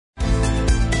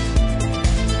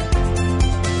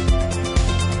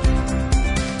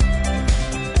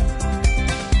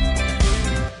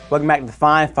Welcome back to the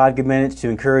five good minutes to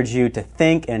encourage you to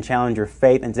think and challenge your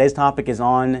faith. And today's topic is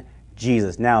on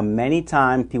Jesus. Now, many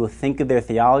times people think of their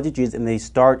theology of Jesus and they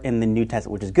start in the New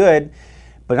Testament, which is good,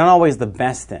 but not always the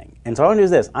best thing. And so what I want to do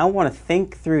is this. I want to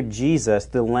think through Jesus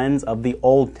through the lens of the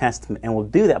Old Testament. And we'll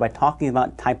do that by talking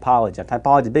about typology. Now,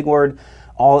 typology is a big word.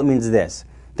 All it means is this.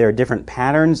 There are different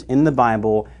patterns in the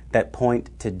Bible that point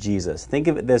to Jesus. Think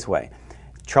of it this way.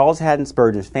 Charles Haddon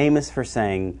Spurgeon is famous for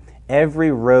saying,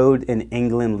 every road in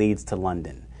England leads to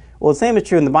London. Well, the same is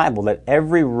true in the Bible, that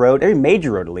every road, every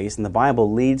major road at least, in the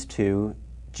Bible leads to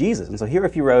Jesus. And so here are a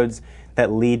few roads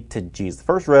that lead to Jesus. The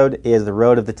first road is the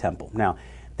road of the temple. Now,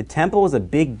 the temple was a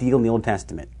big deal in the Old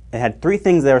Testament. It had three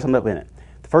things that were summed up in it.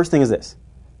 The first thing is this.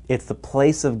 It's the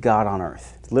place of God on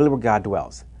earth. It's literally where God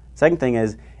dwells. Second thing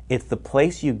is, it's the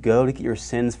place you go to get your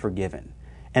sins forgiven.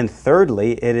 And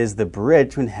thirdly, it is the bridge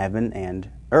between heaven and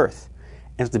earth.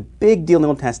 And it's a big deal in the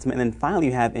Old Testament. And then finally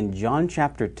you have in John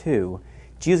chapter 2,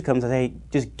 Jesus comes and says, hey,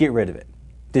 just get rid of it.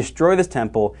 Destroy this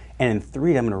temple, and in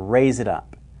 3 days I'm going to raise it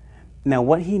up. Now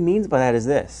what he means by that is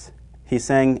this. He's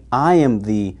saying, I am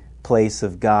the place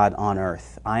of God on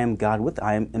earth. I am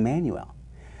Emmanuel.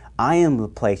 I am the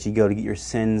place you go to get your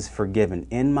sins forgiven.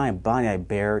 In my body I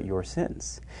bear your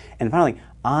sins. And finally,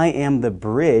 I am the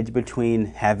bridge between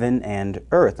heaven and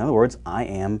earth. In other words, I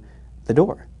am the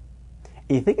door.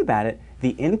 And you think about it,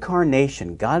 the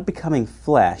incarnation, God becoming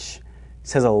flesh,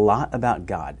 says a lot about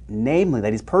God, namely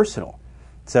that He's personal.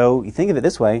 So you think of it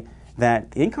this way,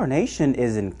 that the incarnation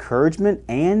is encouragement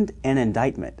and an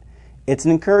indictment. It's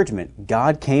an encouragement.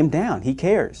 God came down. He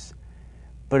cares.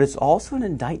 But it's also an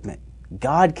indictment.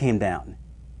 God came down.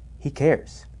 He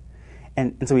cares.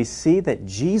 And so we see that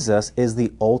Jesus is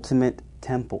the ultimate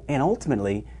temple. And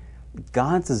ultimately,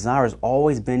 God's desire has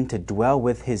always been to dwell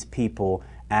with His people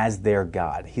as their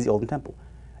God. He's the ultimate temple.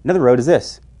 Another road is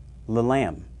this, the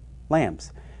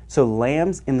lambs. So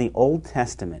lambs in the Old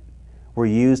Testament were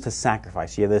used to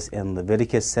sacrifice. You have this in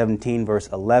Leviticus 17, verse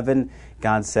 11.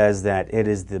 God says that it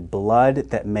is the blood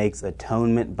that makes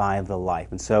atonement by the life.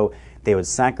 And so they would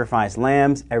sacrifice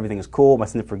lambs. Everything is cool. My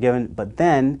sins are forgiven. But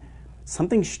then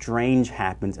something strange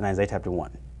happens in Isaiah chapter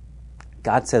 1.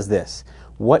 God says this,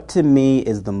 what to me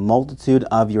is the multitude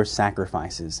of your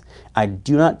sacrifices? I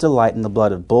do not delight in the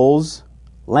blood of bulls,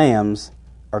 lambs,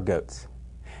 or goats.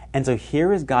 And so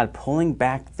here is God pulling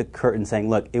back the curtain saying,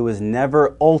 look, it was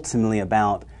never ultimately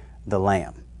about the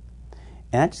lamb.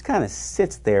 And that just kind of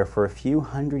sits there for a few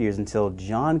hundred years until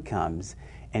John comes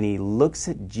and he looks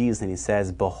at Jesus and he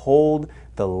says, behold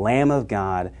the Lamb of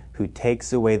God who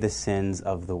takes away the sins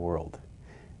of the world.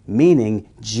 Meaning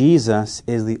Jesus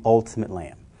is the ultimate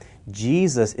lamb.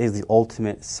 Jesus is the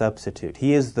ultimate substitute.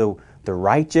 He is the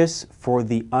righteous for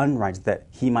the unrighteous, that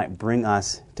He might bring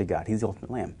us to God. He's the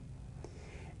ultimate lamb.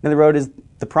 Another road is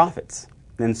the prophets.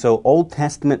 And so Old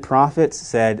Testament prophets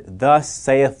said, thus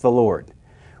saith the Lord.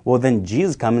 Well, then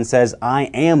Jesus comes and says, I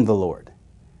am the Lord.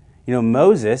 You know,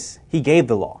 Moses, he gave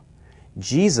the law.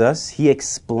 Jesus, he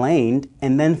explained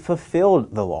and then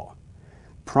fulfilled the law.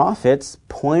 Prophets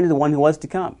pointed to the one who was to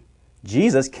come.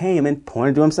 Jesus came and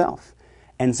pointed to Himself.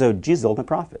 And so Jesus is the ultimate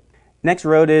prophet. Next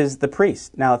road is the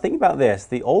priest. Now think about this.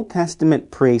 The Old Testament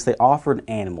priests, they offered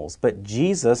animals, but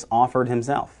Jesus offered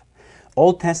Himself.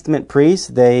 Old Testament priests,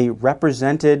 they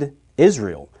represented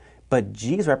Israel, but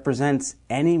Jesus represents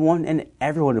anyone and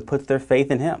everyone who puts their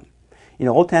faith in Him. You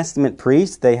know, Old Testament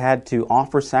priests, they had to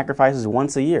offer sacrifices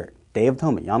once a year, Day of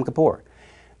Atonement, Yom Kippur.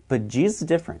 But Jesus is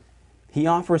different. He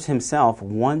offers Himself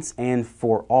once and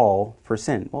for all for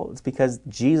sin. Well, it's because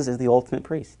Jesus is the ultimate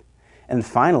priest. And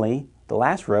finally, the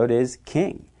last road is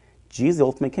king. Jesus is the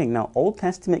ultimate king. Now, Old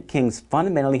Testament kings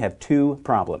fundamentally have two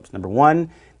problems. Number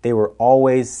one, they were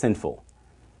always sinful.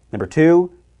 Number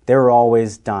two, they were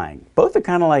always dying. Both are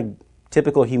kind of like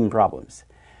typical human problems.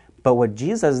 But what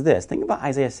Jesus does is this. Think about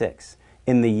Isaiah 6.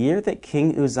 In the year that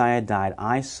King Uzziah died,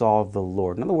 I saw the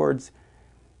Lord. In other words,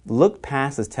 look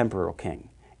past this temporal king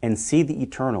and see the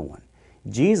eternal one.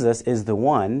 Jesus is the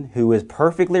one who is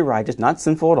perfectly righteous, not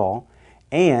sinful at all,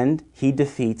 and He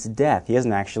defeats death. He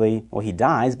doesn't actually, well, He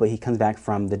dies, but He comes back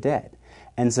from the dead.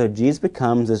 And so Jesus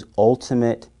becomes this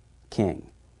ultimate king.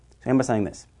 So I'm saying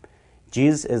this.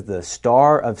 Jesus is the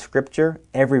star of Scripture.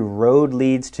 Every road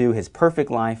leads to His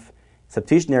perfect life,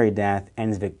 substitutionary death, and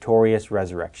His victorious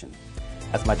resurrection.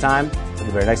 That's my time. I'll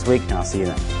be back next week, and I'll see you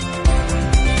then.